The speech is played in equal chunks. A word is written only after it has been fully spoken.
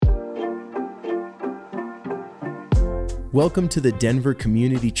Welcome to the Denver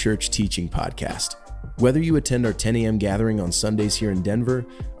Community Church Teaching Podcast. Whether you attend our 10 a.m. gathering on Sundays here in Denver,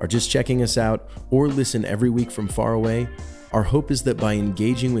 are just checking us out, or listen every week from far away, our hope is that by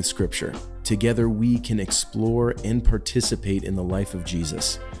engaging with Scripture, together we can explore and participate in the life of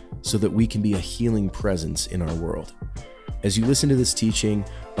Jesus so that we can be a healing presence in our world. As you listen to this teaching,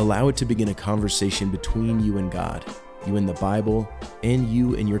 allow it to begin a conversation between you and God, you and the Bible, and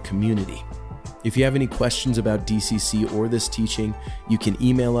you and your community. If you have any questions about DCC or this teaching, you can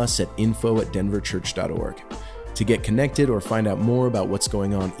email us at info@denverchurch.org. To get connected or find out more about what's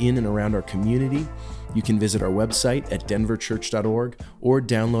going on in and around our community, you can visit our website at denverchurch.org or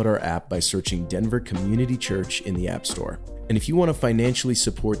download our app by searching Denver Community Church in the App Store. And if you want to financially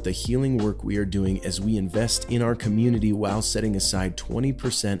support the healing work we are doing as we invest in our community while setting aside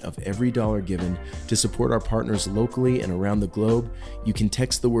 20% of every dollar given to support our partners locally and around the globe, you can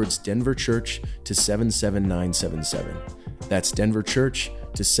text the words Denver Church to 77977. That's Denver Church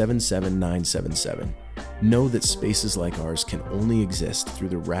to 77977. Know that spaces like ours can only exist through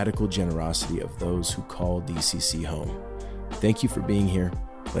the radical generosity of those who call DCC home. Thank you for being here.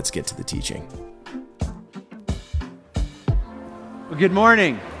 Let's get to the teaching. Well, good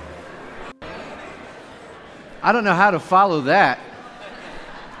morning. I don't know how to follow that.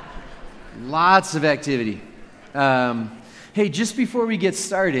 Lots of activity. Hey, just before we get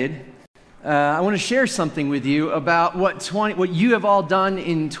started, I want to share something with you about what you have all done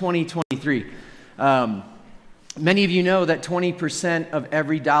in 2023. Many of you know that 20% of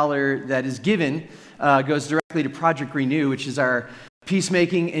every dollar that is given goes directly to Project Renew, which is our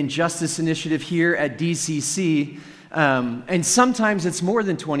peacemaking and justice initiative here at DCC. And sometimes it's more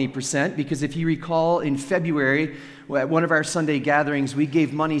than 20%, because if you recall, in February, at one of our Sunday gatherings, we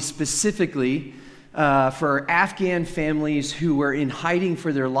gave money specifically for Afghan families who were in hiding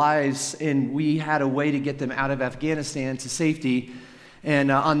for their lives, and we had a way to get them out of Afghanistan to safety.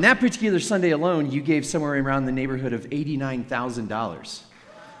 And on that particular Sunday alone, you gave somewhere around the neighborhood of $89,000.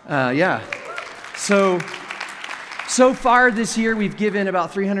 Yeah. So far this year, we've given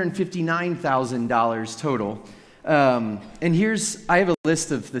about $359,000 total. And I have a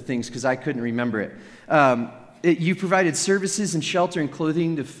list of the things because I couldn't remember it. You provided services and shelter and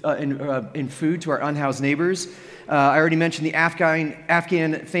clothing and food to our unhoused neighbors. I already mentioned the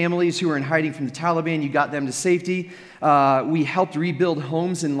Afghan families who were in hiding from the Taliban. You got them to safety. We helped rebuild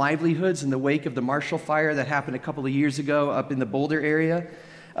homes and livelihoods in the wake of the Marshall Fire that happened a couple of years ago up in the Boulder area.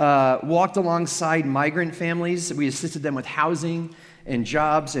 Walked alongside migrant families. We assisted them with housing and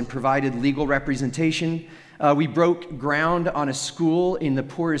jobs and provided legal representation. We broke ground on a school in the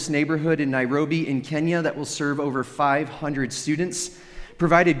poorest neighborhood in Nairobi in Kenya that will serve over 500 students.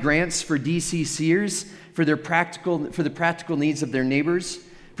 Provided grants for DCCers for the practical needs of their neighbors.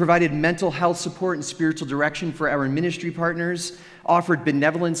 Provided mental health support and spiritual direction for our ministry partners. Offered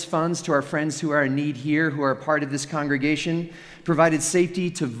benevolence funds to our friends who are in need here, who are a part of this congregation. Provided safety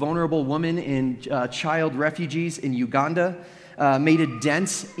to vulnerable women and child refugees in Uganda. Made a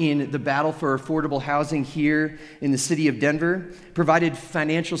dent in the battle for affordable housing here in the city of Denver, provided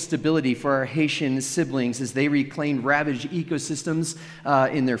financial stability for our Haitian siblings as they reclaimed ravaged ecosystems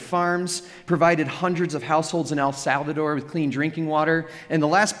in their farms, provided hundreds of households in El Salvador with clean drinking water, and the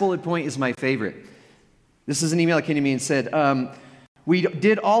last bullet point is my favorite. This is an email that came to me and said, we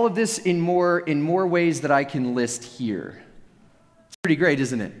did all of this in more ways that I can list here. It's pretty great,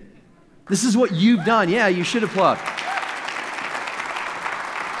 isn't it? This is what you've done. Yeah, you should applaud.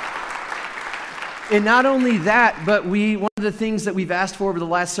 And not only that, but one of the things that we've asked for over the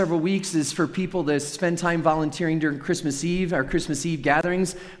last several weeks is for people to spend time volunteering during Christmas Eve, our Christmas Eve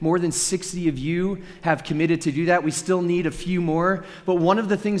gatherings. More than 60 of you have committed to do that. We still need a few more. But one of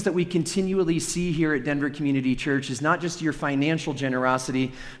the things that we continually see here at Denver Community Church is not just your financial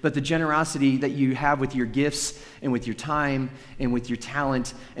generosity, but the generosity that you have with your gifts and with your time and with your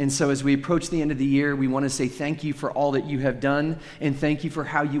talent. And so as we approach the end of the year, we want to say thank you for all that you have done, and thank you for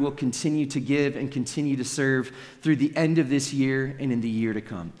how you will continue to give and continue to serve through the end of this year and in the year to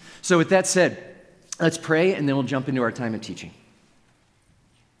come. So with that said, let's pray, and then we'll jump into our time of teaching.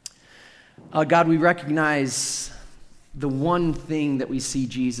 God, we recognize the one thing that we see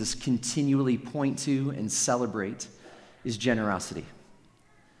Jesus continually point to and celebrate is generosity.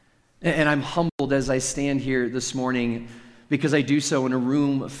 And I'm humbled as I stand here this morning because I do so in a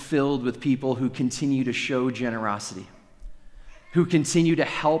room filled with people who continue to show generosity, who continue to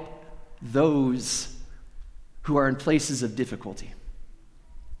help those who are in places of difficulty.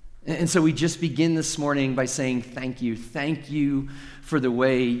 And so we just begin this morning by saying thank you. Thank you for the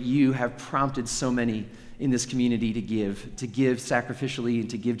way you have prompted so many in this community to give sacrificially and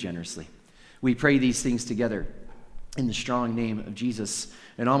to give generously. We pray these things together in the strong name of Jesus.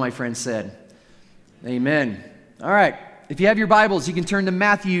 And all my friends said, amen. All right. If you have your Bibles, you can turn to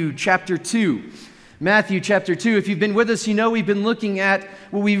Matthew chapter 2. Matthew chapter 2. If you've been with us, you know we've been looking at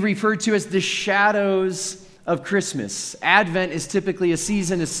what we refer to as the shadows of Christmas. Advent is typically a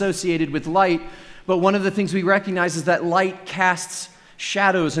season associated with light, but one of the things we recognize is that light casts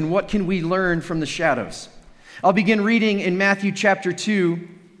shadows, and what can we learn from the shadows? I'll begin reading in Matthew chapter 2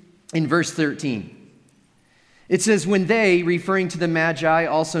 in verse 13. It says, when they, referring to the Magi,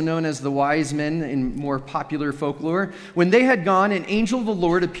 also known as the wise men in more popular folklore, when they had gone, an angel of the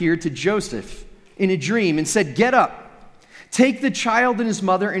Lord appeared to Joseph in a dream and said, get up, take the child and his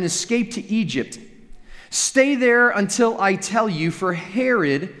mother and escape to Egypt. Stay there until I tell you, for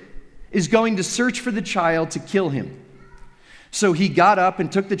Herod is going to search for the child to kill him. So he got up and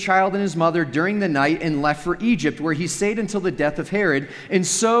took the child and his mother during the night and left for Egypt, where he stayed until the death of Herod. And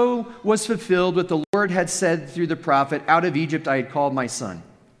so was fulfilled what the Lord had said through the prophet, out of Egypt I had called my son.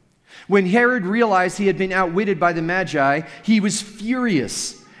 When Herod realized he had been outwitted by the Magi, he was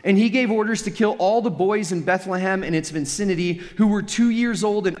furious, and he gave orders to kill all the boys in Bethlehem and its vicinity who were 2 years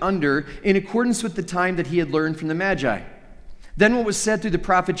old and under, in accordance with the time that he had learned from the Magi. Then what was said through the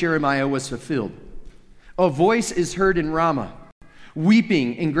prophet Jeremiah was fulfilled. A voice is heard in Ramah,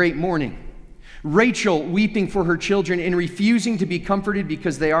 weeping in great mourning. Rachel weeping for her children and refusing to be comforted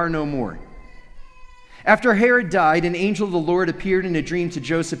because they are no more. After Herod died, an angel of the Lord appeared in a dream to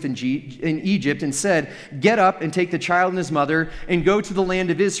Joseph in Egypt and said, get up and take the child and his mother and go to the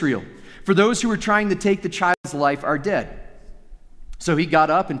land of Israel, for those who were trying to take the child's life are dead. So he got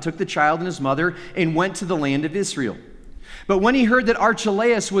up and took the child and his mother and went to the land of Israel. But when he heard that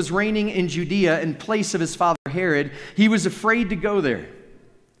Archelaus was reigning in Judea in place of his father Herod, he was afraid to go there.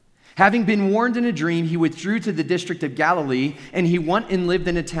 Having been warned in a dream, he withdrew to the district of Galilee, and he went and lived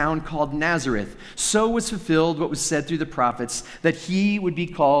in a town called Nazareth. So was fulfilled what was said through the prophets, that he would be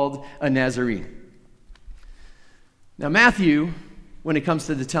called a Nazarene. Now Matthew, when it comes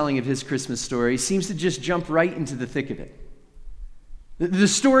to the telling of his Christmas story, seems to just jump right into the thick of it. The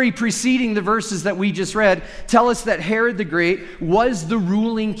story preceding the verses that we just read tell us that Herod the Great was the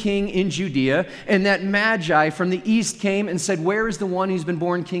ruling king in Judea, and that Magi from the east came and said, where is the one who's been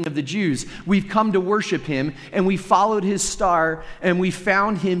born king of the Jews? We've come to worship him, and we followed his star, and we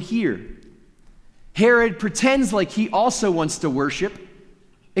found him here. Herod pretends like he also wants to worship,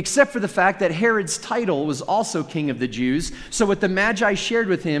 except for the fact that Herod's title was also king of the Jews, so what the Magi shared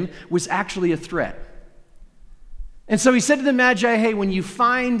with him was actually a threat. And so he said to the Magi, hey, when you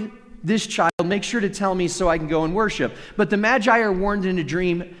find this child, make sure to tell me so I can go and worship. But the Magi are warned in a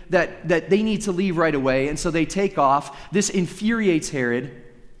dream that they need to leave right away, and so they take off. This infuriates Herod,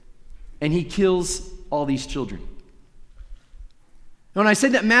 and he kills all these children. When I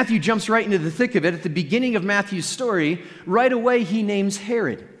said that Matthew jumps right into the thick of it, at the beginning of Matthew's story, right away he names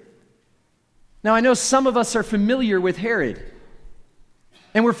Herod. Now I know some of us are familiar with Herod.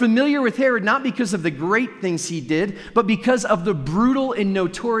 And we're familiar with Herod not because of the great things he did, but because of the brutal and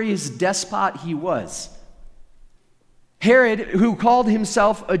notorious despot he was. Herod, who called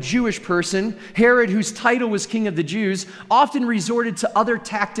himself a Jewish person, Herod, whose title was King of the Jews, often resorted to other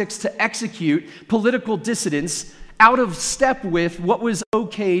tactics to execute political dissidents out of step with what was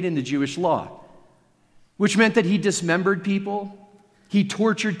okayed in the Jewish law, which meant that he dismembered people, he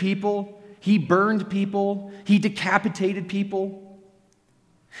tortured people, he burned people, he decapitated people.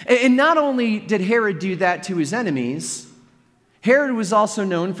 And not only did Herod do that to his enemies, Herod was also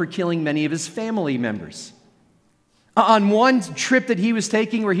known for killing many of his family members. On one trip that he was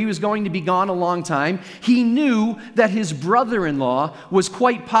taking where he was going to be gone a long time, he knew that his brother-in-law was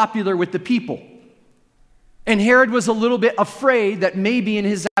quite popular with the people. And Herod was a little bit afraid that maybe in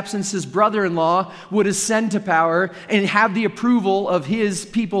his absence his brother-in-law would ascend to power and have the approval of his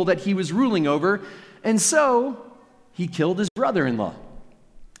people that he was ruling over. And so he killed his brother-in-law,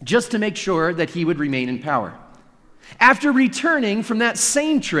 just to make sure that he would remain in power. After returning from that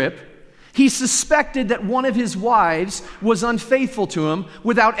same trip, he suspected that one of his wives was unfaithful to him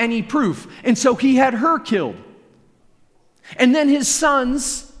without any proof, and so he had her killed. And then his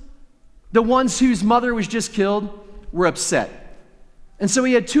sons, the ones whose mother was just killed, were upset. And so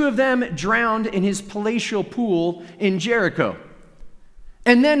he had two of them drowned in his palatial pool in Jericho.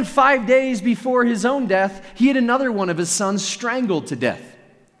 And then 5 days before his own death, he had another one of his sons strangled to death.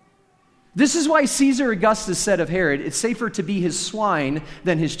 This is why Caesar Augustus said of Herod, it's safer to be his swine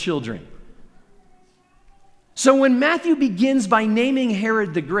than his children. So when Matthew begins by naming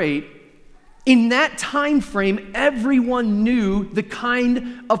Herod the Great, in that time frame, everyone knew the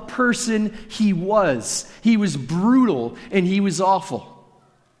kind of person he was. He was brutal and he was awful.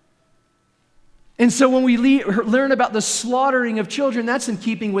 And so when we learn about the slaughtering of children, that's in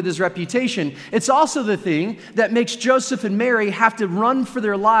keeping with his reputation. It's also the thing that makes Joseph and Mary have to run for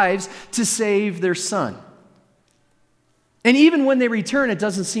their lives to save their son. And even when they return, it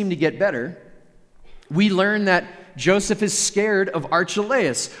doesn't seem to get better. We learn that Joseph is scared of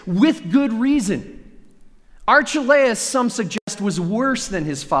Archelaus, with good reason. Archelaus, some suggest, was worse than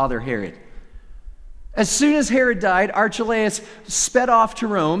his father Herod. As soon as Herod died, Archelaus sped off to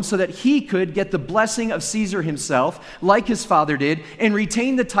Rome so that he could get the blessing of Caesar himself, like his father did, and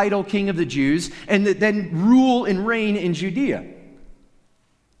retain the title King of the Jews, and then rule and reign in Judea.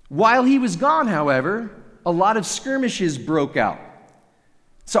 While he was gone, however, a lot of skirmishes broke out.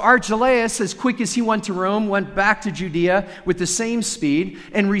 So Archelaus, as quick as he went to Rome, went back to Judea with the same speed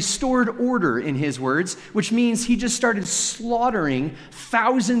and restored order, in his words, which means he just started slaughtering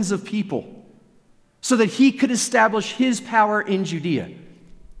thousands of people so that he could establish his power in Judea.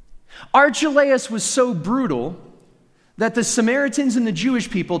 Archelaus was so brutal that the Samaritans and the Jewish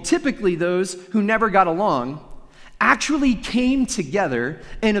people, typically those who never got along, actually came together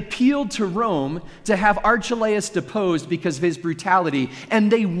and appealed to Rome to have Archelaus deposed because of his brutality.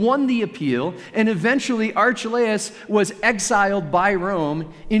 And they won the appeal, and eventually Archelaus was exiled by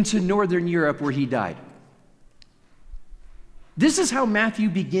Rome into northern Europe, where he died. This is how Matthew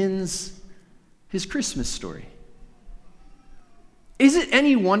begins his Christmas story. Is it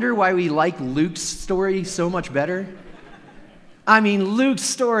any wonder why we like Luke's story so much better? I mean, Luke's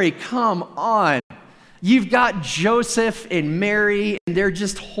story, come on. You've got Joseph and Mary, and they're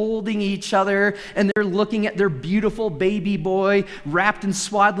just holding each other, and they're looking at their beautiful baby boy wrapped in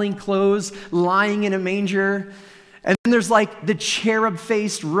swaddling clothes, lying in a manger. And then there's like the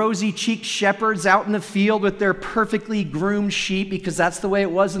cherub-faced, rosy-cheeked shepherds out in the field with their perfectly groomed sheep, because that's the way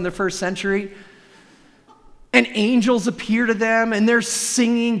it was in the first century. And angels appear to them, and they're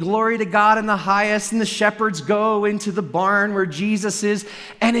singing glory to God in the highest, and the shepherds go into the barn where Jesus is,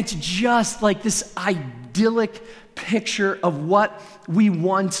 and it's just like this idyllic picture of what we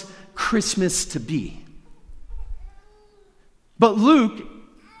want Christmas to be. But Luke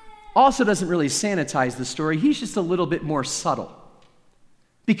also doesn't really sanitize the story. He's just a little bit more subtle.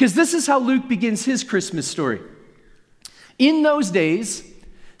 Because this is how Luke begins his Christmas story. In those days,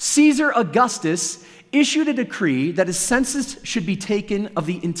 Caesar Augustus issued a decree that a census should be taken of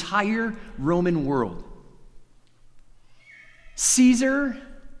the entire Roman world. Caesar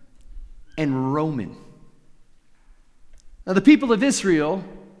and Roman. Now, the people of Israel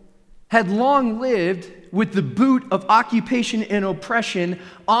had long lived with the boot of occupation and oppression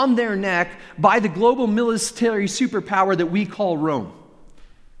on their neck by the global military superpower that we call Rome.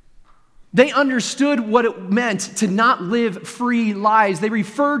 They understood what it meant to not live free lives. They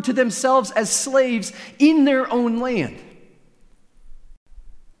referred to themselves as slaves in their own land.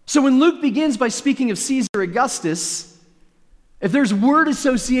 So when Luke begins by speaking of Caesar Augustus, if there's word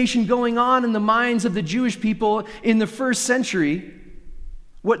association going on in the minds of the Jewish people in the first century,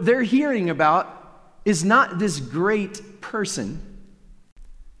 what they're hearing about is not this great person,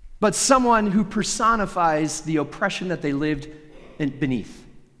 but someone who personifies the oppression that they lived beneath.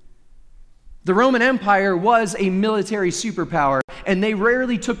 The Roman Empire was a military superpower, and they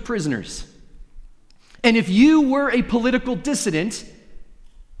rarely took prisoners. And if you were a political dissident,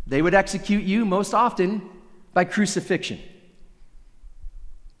 they would execute you most often by crucifixion.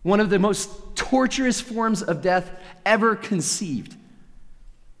 One of the most torturous forms of death ever conceived.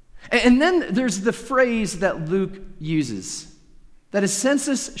 And then there's the phrase that Luke uses, that a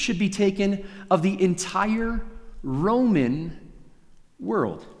census should be taken of the entire Roman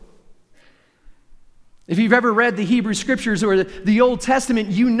world. If you've ever read the Hebrew Scriptures or the Old Testament,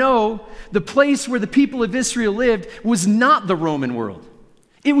 you know the place where the people of Israel lived was not the Roman world.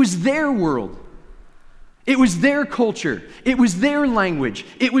 It was their world. It was their culture. It was their language.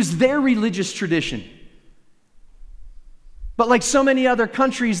 It was their religious tradition. But like so many other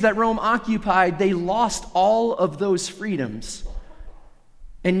countries that Rome occupied, they lost all of those freedoms.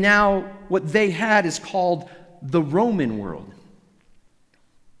 And now what they had is called the Roman world.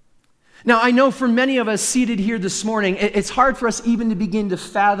 Now, I know for many of us seated here this morning, it's hard for us even to begin to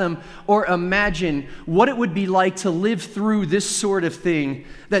fathom or imagine what it would be like to live through this sort of thing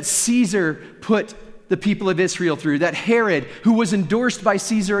that Caesar put the people of Israel through, that Herod, who was endorsed by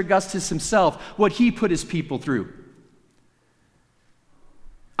Caesar Augustus himself, what he put his people through.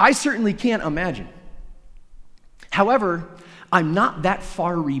 I certainly can't imagine. However, I'm not that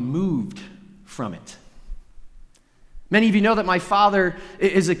far removed from it. Many of you know that my father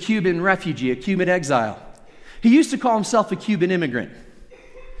is a Cuban refugee, a Cuban exile. He used to call himself a Cuban immigrant.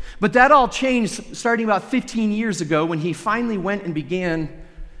 But that all changed starting about 15 years ago when he finally went and began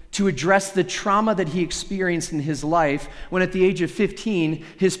to address the trauma that he experienced in his life when at the age of 15,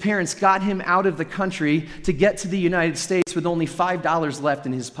 his parents got him out of the country to get to the United States with only $5 left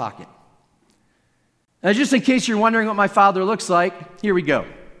in his pocket. Now, just in case you're wondering what my father looks like, here we go.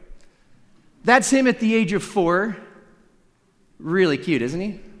 That's him at the age of 4. Really cute, isn't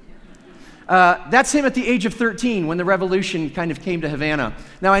he? That's him at the age of 13 when the revolution kind of came to Havana.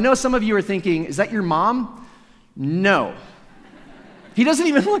 Now, I know some of you are thinking, is that your mom? No. He doesn't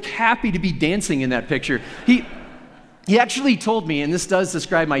even look happy to be dancing in that picture. He actually told me, and this does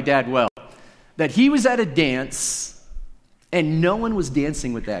describe my dad well, that he was at a dance and no one was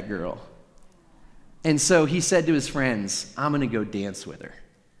dancing with that girl. And so he said to his friends, I'm going to go dance with her.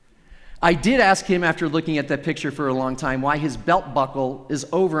 I did ask him after looking at that picture for a long time why his belt buckle is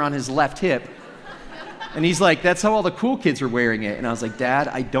over on his left hip. And he's like, that's how all the cool kids were wearing it. And I was like, Dad,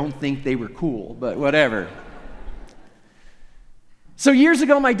 I don't think they were cool, but whatever. So years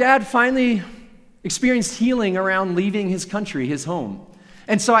ago, my dad finally experienced healing around leaving his country, his home.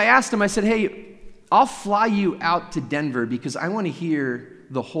 And so I asked him, I said, hey, I'll fly you out to Denver because I want to hear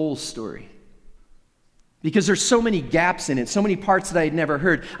the whole story. Because there's so many gaps in it, so many parts that I had never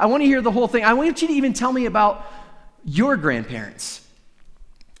heard. I want to hear the whole thing. I want you to even tell me about your grandparents.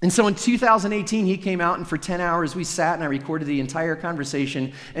 And so in 2018, he came out, and for 10 hours we sat and I recorded the entire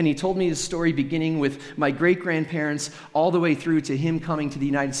conversation, and he told me his story beginning with my great-grandparents all the way through to him coming to the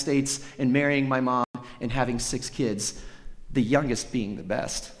United States and marrying my mom and having 6 kids, the youngest being the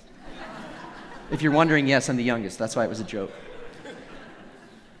best. If you're wondering, yes, I'm the youngest. That's why it was a joke.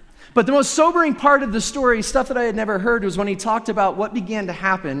 But the most sobering part of the story, stuff that I had never heard, was when he talked about what began to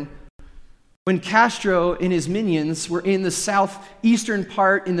happen when Castro and his minions were in the southeastern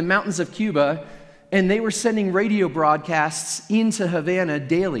part in the mountains of Cuba, and they were sending radio broadcasts into Havana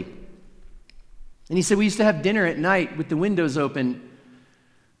daily. And he said, we used to have dinner at night with the windows open,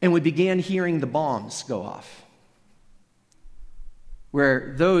 and we began hearing the bombs go off,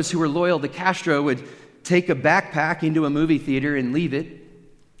 where those who were loyal to Castro would take a backpack into a movie theater and leave it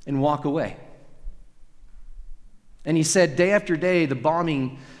and walk away. And he said, day after day, the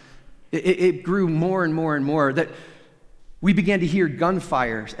bombing, it grew more and more and more, that we began to hear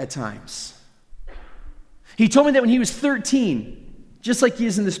gunfire at times. He told me that when he was 13, just like he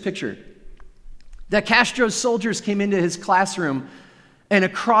is in this picture, that Castro's soldiers came into his classroom, and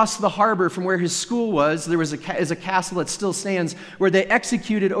across the harbor from where his school was, there was a castle that still stands, where they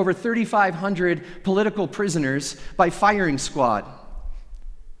executed over 3,500 political prisoners by firing squad.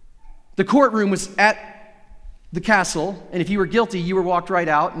 The courtroom was at the castle, and if you were guilty, you were walked right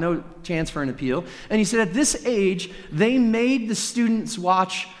out, no chance for an appeal. And he said at this age, they made the students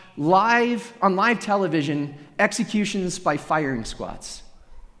watch on live television executions by firing squads.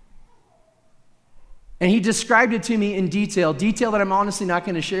 And he described it to me in detail that I'm honestly not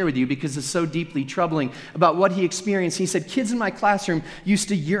going to share with you because it's so deeply troubling about what he experienced. He said, kids in my classroom used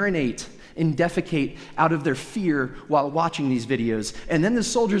to urinate and defecate out of their fear while watching these videos. And then the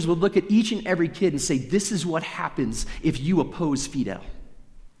soldiers would look at each and every kid and say, this is what happens if you oppose Fidel.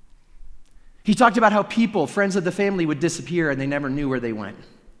 He talked about how people, friends of the family, would disappear and they never knew where they went.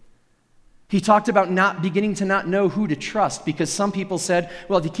 He talked about beginning to not know who to trust because some people said,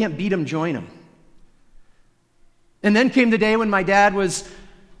 well, if you can't beat them, join them. And then came the day when my dad was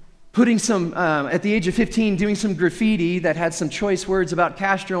putting at the age of 15, doing some graffiti that had some choice words about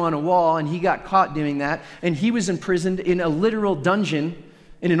Castro on a wall, and he got caught doing that, and he was imprisoned in a literal dungeon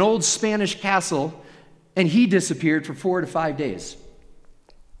in an old Spanish castle, and he disappeared for 4 to 5 days.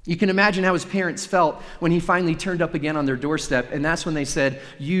 You can imagine how his parents felt when he finally turned up again on their doorstep, and that's when they said,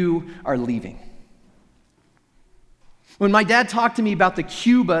 you are leaving. When my dad talked to me about the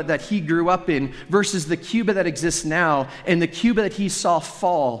Cuba that he grew up in versus the Cuba that exists now and the Cuba that he saw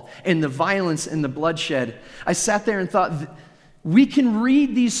fall and the violence and the bloodshed, I sat there and thought, we can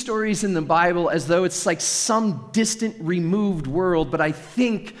read these stories in the Bible as though it's like some distant, removed world, but I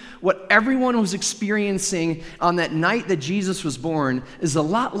think what everyone was experiencing on that night that Jesus was born is a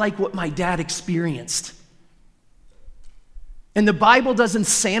lot like what my dad experienced. And the Bible doesn't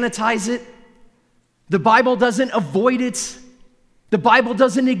sanitize it. The Bible doesn't avoid it. The Bible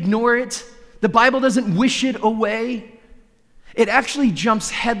doesn't ignore it. The Bible doesn't wish it away. It actually jumps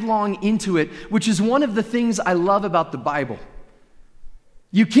headlong into it, which is one of the things I love about the Bible.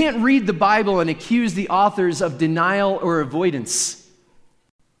 You can't read the Bible and accuse the authors of denial or avoidance.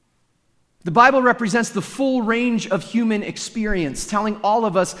 The Bible represents the full range of human experience, telling all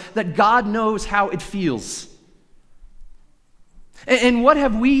of us that God knows how it feels. And what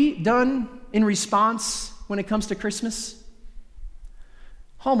have we done in response when it comes to Christmas?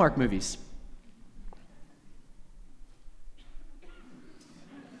 Hallmark movies.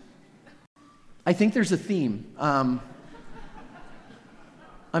 I think there's a theme. I'm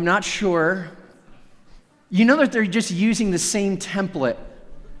not sure. You know that they're just using the same template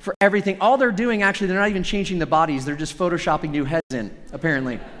for everything. All they're doing, actually, they're not even changing the bodies. They're just photoshopping new heads in,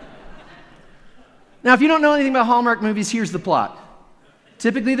 apparently. Now, if you don't know anything about Hallmark movies, here's the plot.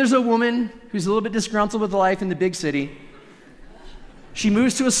 Typically, there's a woman who's a little bit disgruntled with life in the big city. She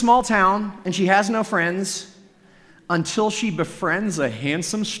moves to a small town, and she has no friends until she befriends a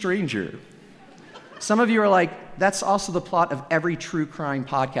handsome stranger. Some of you are like, that's also the plot of every true crime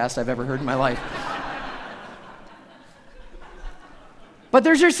podcast I've ever heard in my life. But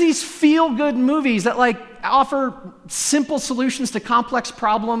there's just these feel-good movies that offer simple solutions to complex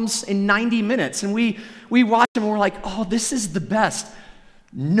problems in 90 minutes. And we watch them and we're like, oh, this is the best.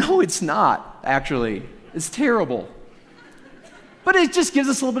 No, it's not, actually. It's terrible. But it just gives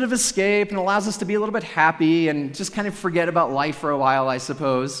us a little bit of escape and allows us to be a little bit happy and just kind of forget about life for a while, I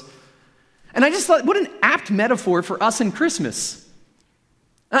suppose. And I just thought, what an apt metaphor for us in Christmas.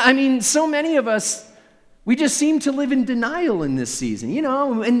 I mean, so many of us, we just seem to live in denial in this season,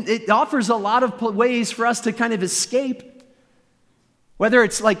 and it offers a lot of ways for us to kind of escape. Whether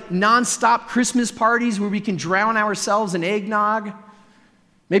it's like nonstop Christmas parties where we can drown ourselves in eggnog.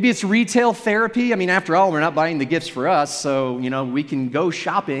 Maybe it's retail therapy. I mean, after all, we're not buying the gifts for us, so, we can go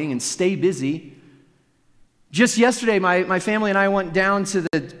shopping and stay busy. Just yesterday, my family and I went down to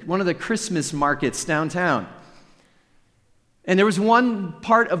one of the Christmas markets downtown. And there was one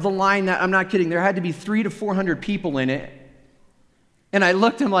part of the line that, I'm not kidding, there had to be 300 to 400 people in it. And I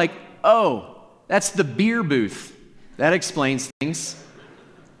looked and I'm like, oh, that's the beer booth. That explains things.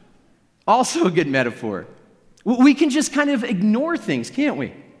 Also a good metaphor. We can just kind of ignore things, can't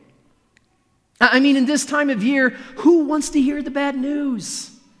we? I mean, in this time of year, who wants to hear the bad news?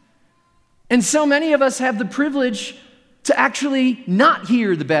 And so many of us have the privilege to actually not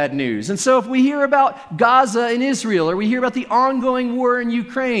hear the bad news. And so if we hear about Gaza and Israel, or we hear about the ongoing war in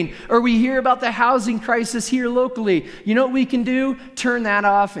Ukraine, or we hear about the housing crisis here locally, you know what we can do? Turn that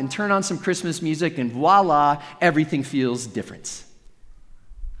off and turn on some Christmas music, and voila, everything feels different.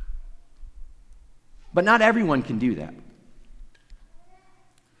 But not everyone can do that.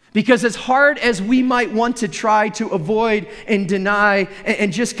 Because as hard as we might want to try to avoid and deny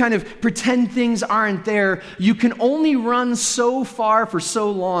and just kind of pretend things aren't there, you can only run so far for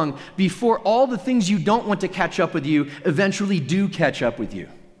so long before all the things you don't want to catch up with you eventually do catch up with you.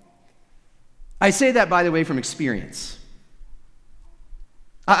 I say that, by the way, from experience.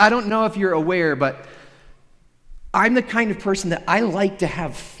 I don't know if you're aware, but I'm the kind of person that I like to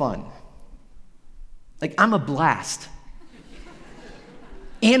have fun. I'm a blast.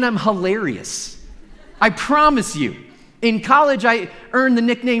 And I'm hilarious. I promise you. In college, I earned the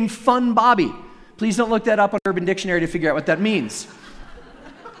nickname Fun Bobby. Please don't look that up on Urban Dictionary to figure out what that means.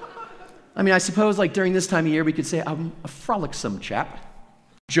 I mean, I suppose during this time of year, we could say I'm a frolicsome chap.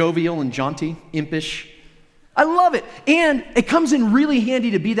 Jovial and jaunty, impish. I love it. And it comes in really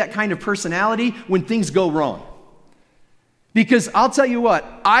handy to be that kind of personality when things go wrong. Because I'll tell you what,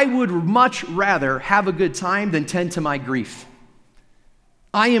 I would much rather have a good time than tend to my grief.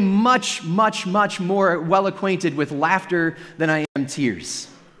 I am much, much, much more well acquainted with laughter than I am tears.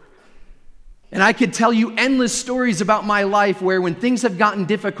 And I could tell you endless stories about my life where when things have gotten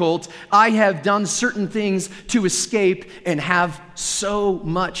difficult, I have done certain things to escape and have so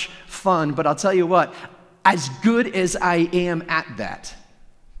much fun. But I'll tell you what, as good as I am at that,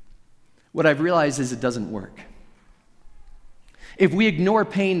 what I've realized is it doesn't work. If we ignore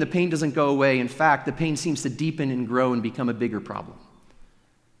pain, the pain doesn't go away. In fact, the pain seems to deepen and grow and become a bigger problem.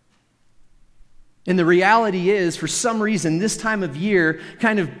 And the reality is, for some reason, this time of year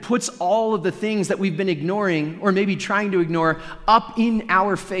kind of puts all of the things that we've been ignoring, or maybe trying to ignore, up in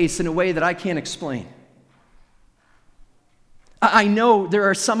our face in a way that I can't explain. I know there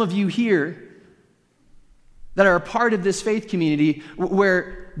are some of you here that are a part of this faith community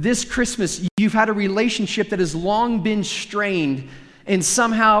where this Christmas you've had a relationship that has long been strained, and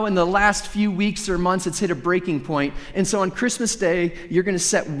somehow in the last few weeks or months it's hit a breaking point. And so on Christmas Day, you're going to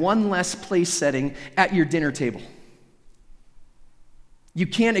set one less place setting at your dinner table. You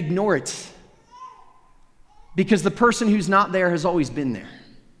can't ignore it because the person who's not there has always been there.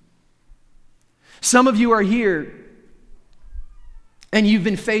 Some of you are here and you've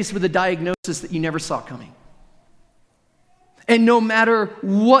been faced with a diagnosis that you never saw coming. And no matter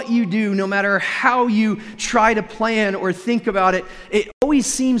what you do, no matter how you try to plan or think about it, it always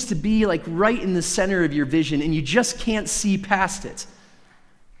seems to be right in the center of your vision, and you just can't see past it.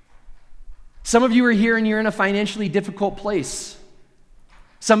 Some of you are here and you're in a financially difficult place.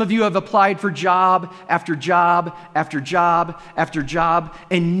 Some of you have applied for job after job after job after job,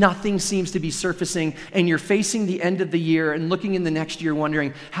 and nothing seems to be surfacing, and you're facing the end of the year and looking in the next year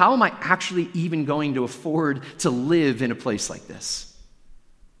wondering, how am I actually even going to afford to live in a place like this?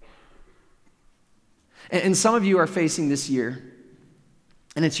 And some of you are facing this year,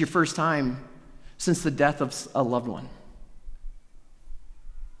 and it's your first time since the death of a loved one.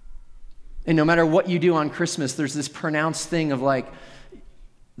 And no matter what you do on Christmas, there's this pronounced thing of like,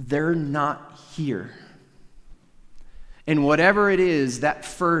 they're not here. And whatever it is, that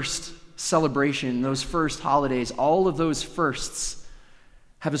first celebration, those first holidays, all of those firsts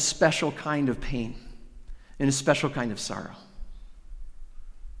have a special kind of pain and a special kind of sorrow.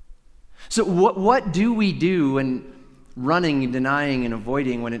 So what do we do when running and denying and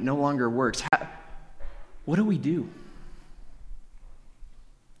avoiding when it no longer works? What do we do?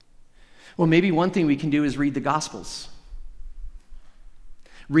 Well, maybe one thing we can do is read the Gospels.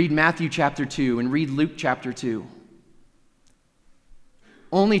 Read Matthew chapter 2 and read Luke chapter 2.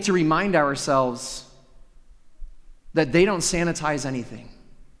 Only to remind ourselves that they don't sanitize anything.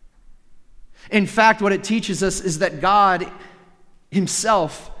 In fact, what it teaches us is that God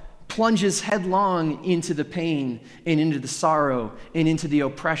himself plunges headlong into the pain and into the sorrow and into the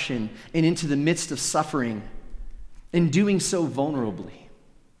oppression and into the midst of suffering, and doing so vulnerably.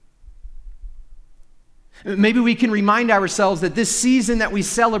 Maybe we can remind ourselves that this season that we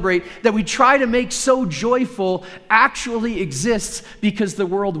celebrate, that we try to make so joyful, actually exists because the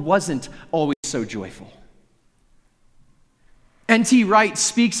world wasn't always so joyful. N.T. Wright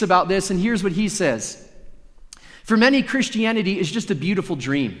speaks about this, and here's what he says. For many, Christianity is just a beautiful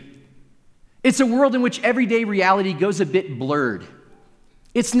dream. It's a world in which everyday reality goes a bit blurred.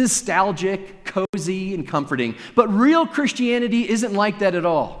 It's nostalgic, cozy, and comforting. But real Christianity isn't like that at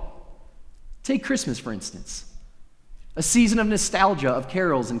all. Take Christmas, for instance. A season of nostalgia, of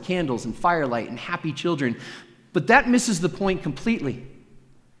carols and candles and firelight and happy children. But that misses the point completely.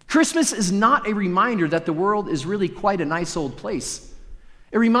 Christmas is not a reminder that the world is really quite a nice old place.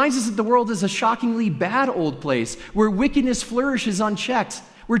 It reminds us that the world is a shockingly bad old place where wickedness flourishes unchecked,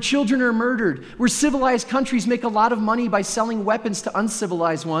 where children are murdered, where civilized countries make a lot of money by selling weapons to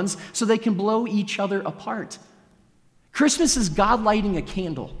uncivilized ones so they can blow each other apart. Christmas is God lighting a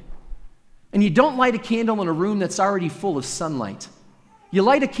candle. And you don't light a candle in a room that's already full of sunlight. You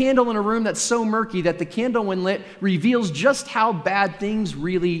light a candle in a room that's so murky that the candle, when lit, reveals just how bad things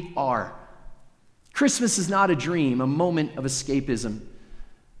really are. Christmas is not a dream, a moment of escapism.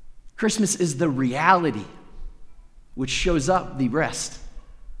 Christmas is the reality which shows up the rest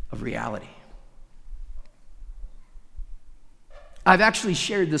of reality. I've actually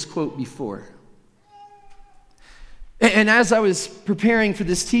shared this quote before. And as I was preparing for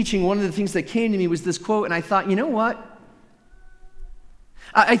this teaching, one of the things that came to me was this quote, and I thought, you know what?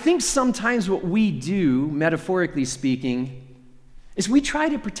 I think sometimes what we do, metaphorically speaking, is we try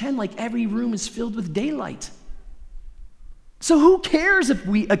to pretend like every room is filled with daylight. So who cares if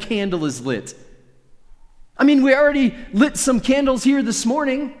a candle is lit? I mean, we already lit some candles here this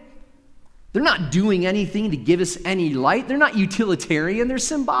morning. They're not doing anything to give us any light. They're not utilitarian. They're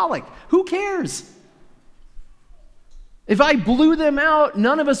symbolic. Who cares? If I blew them out,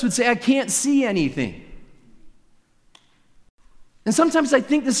 none of us would say, I can't see anything. And sometimes I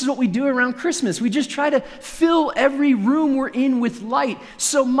think this is what we do around Christmas. We just try to fill every room we're in with light,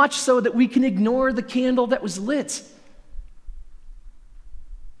 so much so that we can ignore the candle that was lit.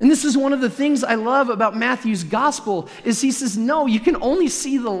 And this is one of the things I love about Matthew's gospel, is he says, no, you can only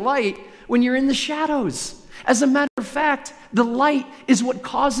see the light when you're in the shadows. As a matter of fact, the light is what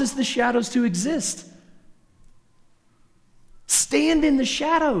causes the shadows to exist. Stand in the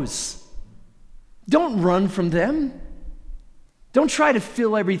shadows. Don't run from them. Don't try to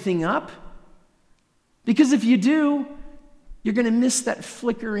fill everything up. Because if you do, you're going to miss that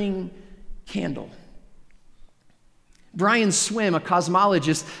flickering candle. Brian Swim, a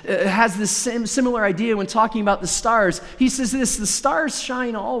cosmologist, has this similar idea when talking about the stars. He says this: the stars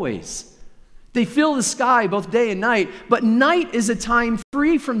shine always. They fill the sky both day and night, but night is a time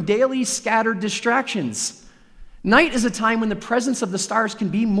free from daily scattered distractions. Night is a time when the presence of the stars can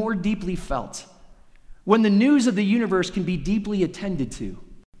be more deeply felt, when the news of the universe can be deeply attended to.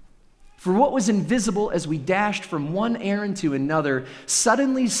 For what was invisible as we dashed from one errand to another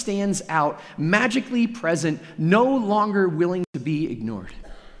suddenly stands out, magically present, no longer willing to be ignored.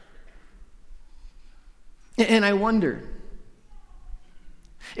 And I wonder,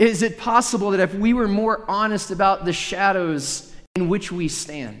 is it possible that if we were more honest about the shadows in which we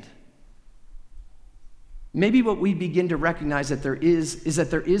stand, maybe what we begin to recognize that there is that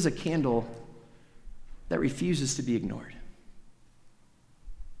there is a candle that refuses to be ignored?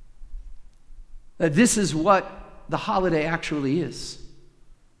 That this is what the holiday actually is.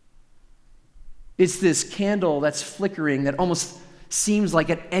 It's this candle that's flickering that almost seems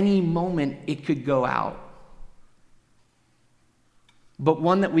like at any moment it could go out. But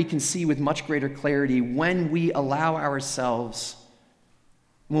one that we can see with much greater clarity when we allow ourselves,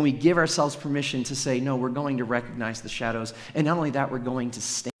 when we give ourselves permission to say, no, we're going to recognize the shadows. And not only that, we're going to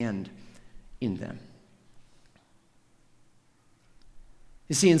stand in them.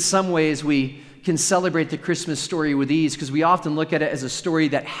 You see, in some ways, we can celebrate the Christmas story with ease because we often look at it as a story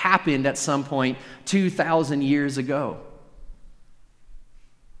that happened at some point 2,000 years ago.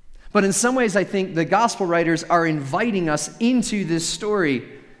 But in some ways, I think the gospel writers are inviting us into this story.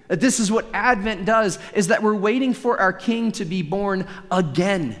 That this is what Advent does, is that we're waiting for our King to be born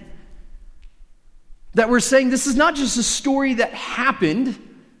again. That we're saying this is not just a story that happened,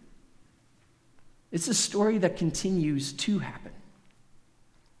 it's a story that continues to happen.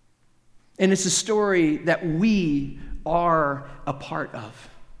 And it's a story that we are a part of.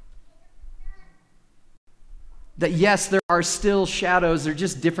 That yes, there are still shadows, they're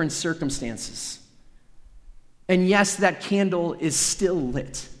just different circumstances. And yes, that candle is still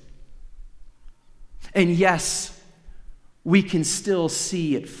lit. And yes, we can still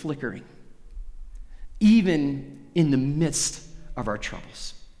see it flickering, even in the midst of our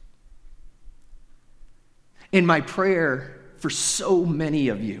troubles. And my prayer for so many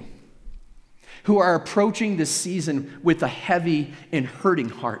of you who are approaching this season with a heavy and hurting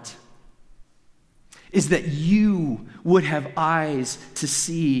heart is that you would have eyes to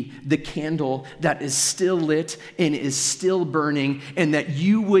see the candle that is still lit and is still burning, and that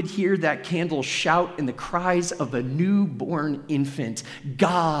you would hear that candle shout in the cries of a newborn infant,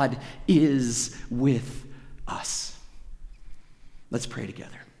 God is with us. Let's pray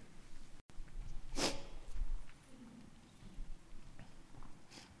together.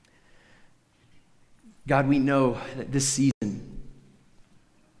 God, we know that this season,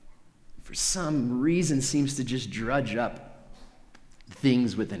 for some reason, seems to just drudge up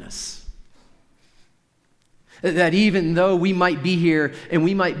things within us. That even though we might be here and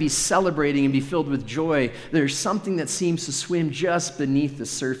we might be celebrating and be filled with joy, there's something that seems to swim just beneath the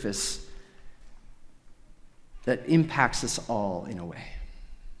surface that impacts us all in a way.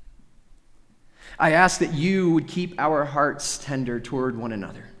 I ask that you would keep our hearts tender toward one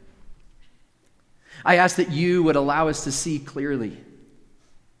another. I ask that you would allow us to see clearly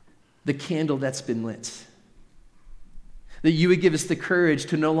the candle that's been lit. That you would give us the courage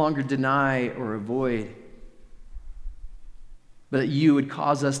to no longer deny or avoid, but that you would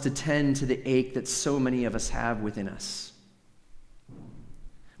cause us to tend to the ache that so many of us have within us.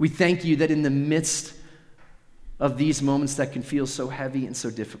 We thank you that in the midst of these moments that can feel so heavy and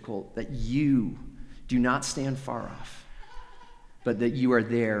so difficult, that you do not stand far off, but that you are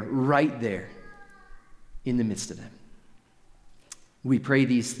there, right there, in the midst of them. We pray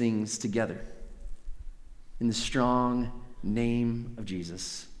these things together in the strong name of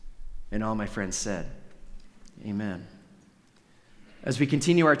Jesus. And all my friends said, amen. As we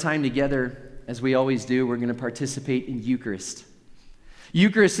continue our time together, as we always do, we're going to participate in Eucharist.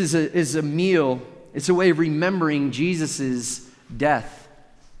 Eucharist is a meal. It's a way of remembering Jesus' death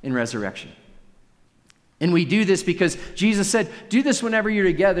and resurrection. And we do this because Jesus said, do this whenever you're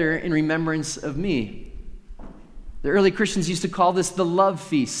together in remembrance of me. The early Christians used to call this the love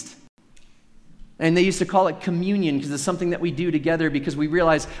feast. And they used to call it communion because it's something that we do together because we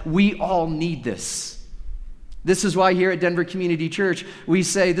realize we all need this. This is why here at Denver Community Church, we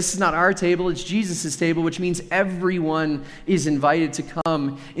say this is not our table, it's Jesus' table, which means everyone is invited to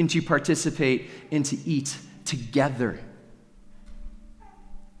come and to participate and to eat together.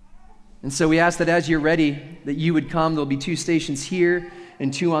 And so we ask that as you're ready, that you would come. There'll be 2 stations here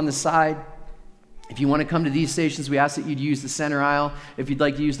and 2 on the side. If you want to come to these stations, we ask that you'd use the center aisle. If you'd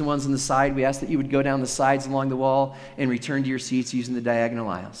like to use the ones on the side, we ask that you would go down the sides along the wall and return to your seats using the diagonal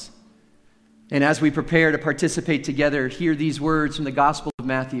aisles. And as we prepare to participate together, hear these words from the Gospel of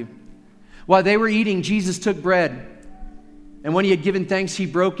Matthew. While they were eating, Jesus took bread, and when he had given thanks, he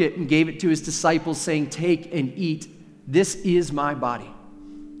broke it and gave it to his disciples, saying, "Take and eat. This is my body."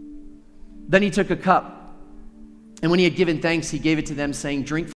 Then he took a cup, and when he had given thanks, he gave it to them, saying,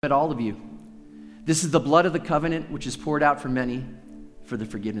 "Drink from it, all of you. This is the blood of the covenant, which is poured out for many for the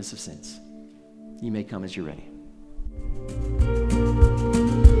forgiveness of sins." You may come as you're ready.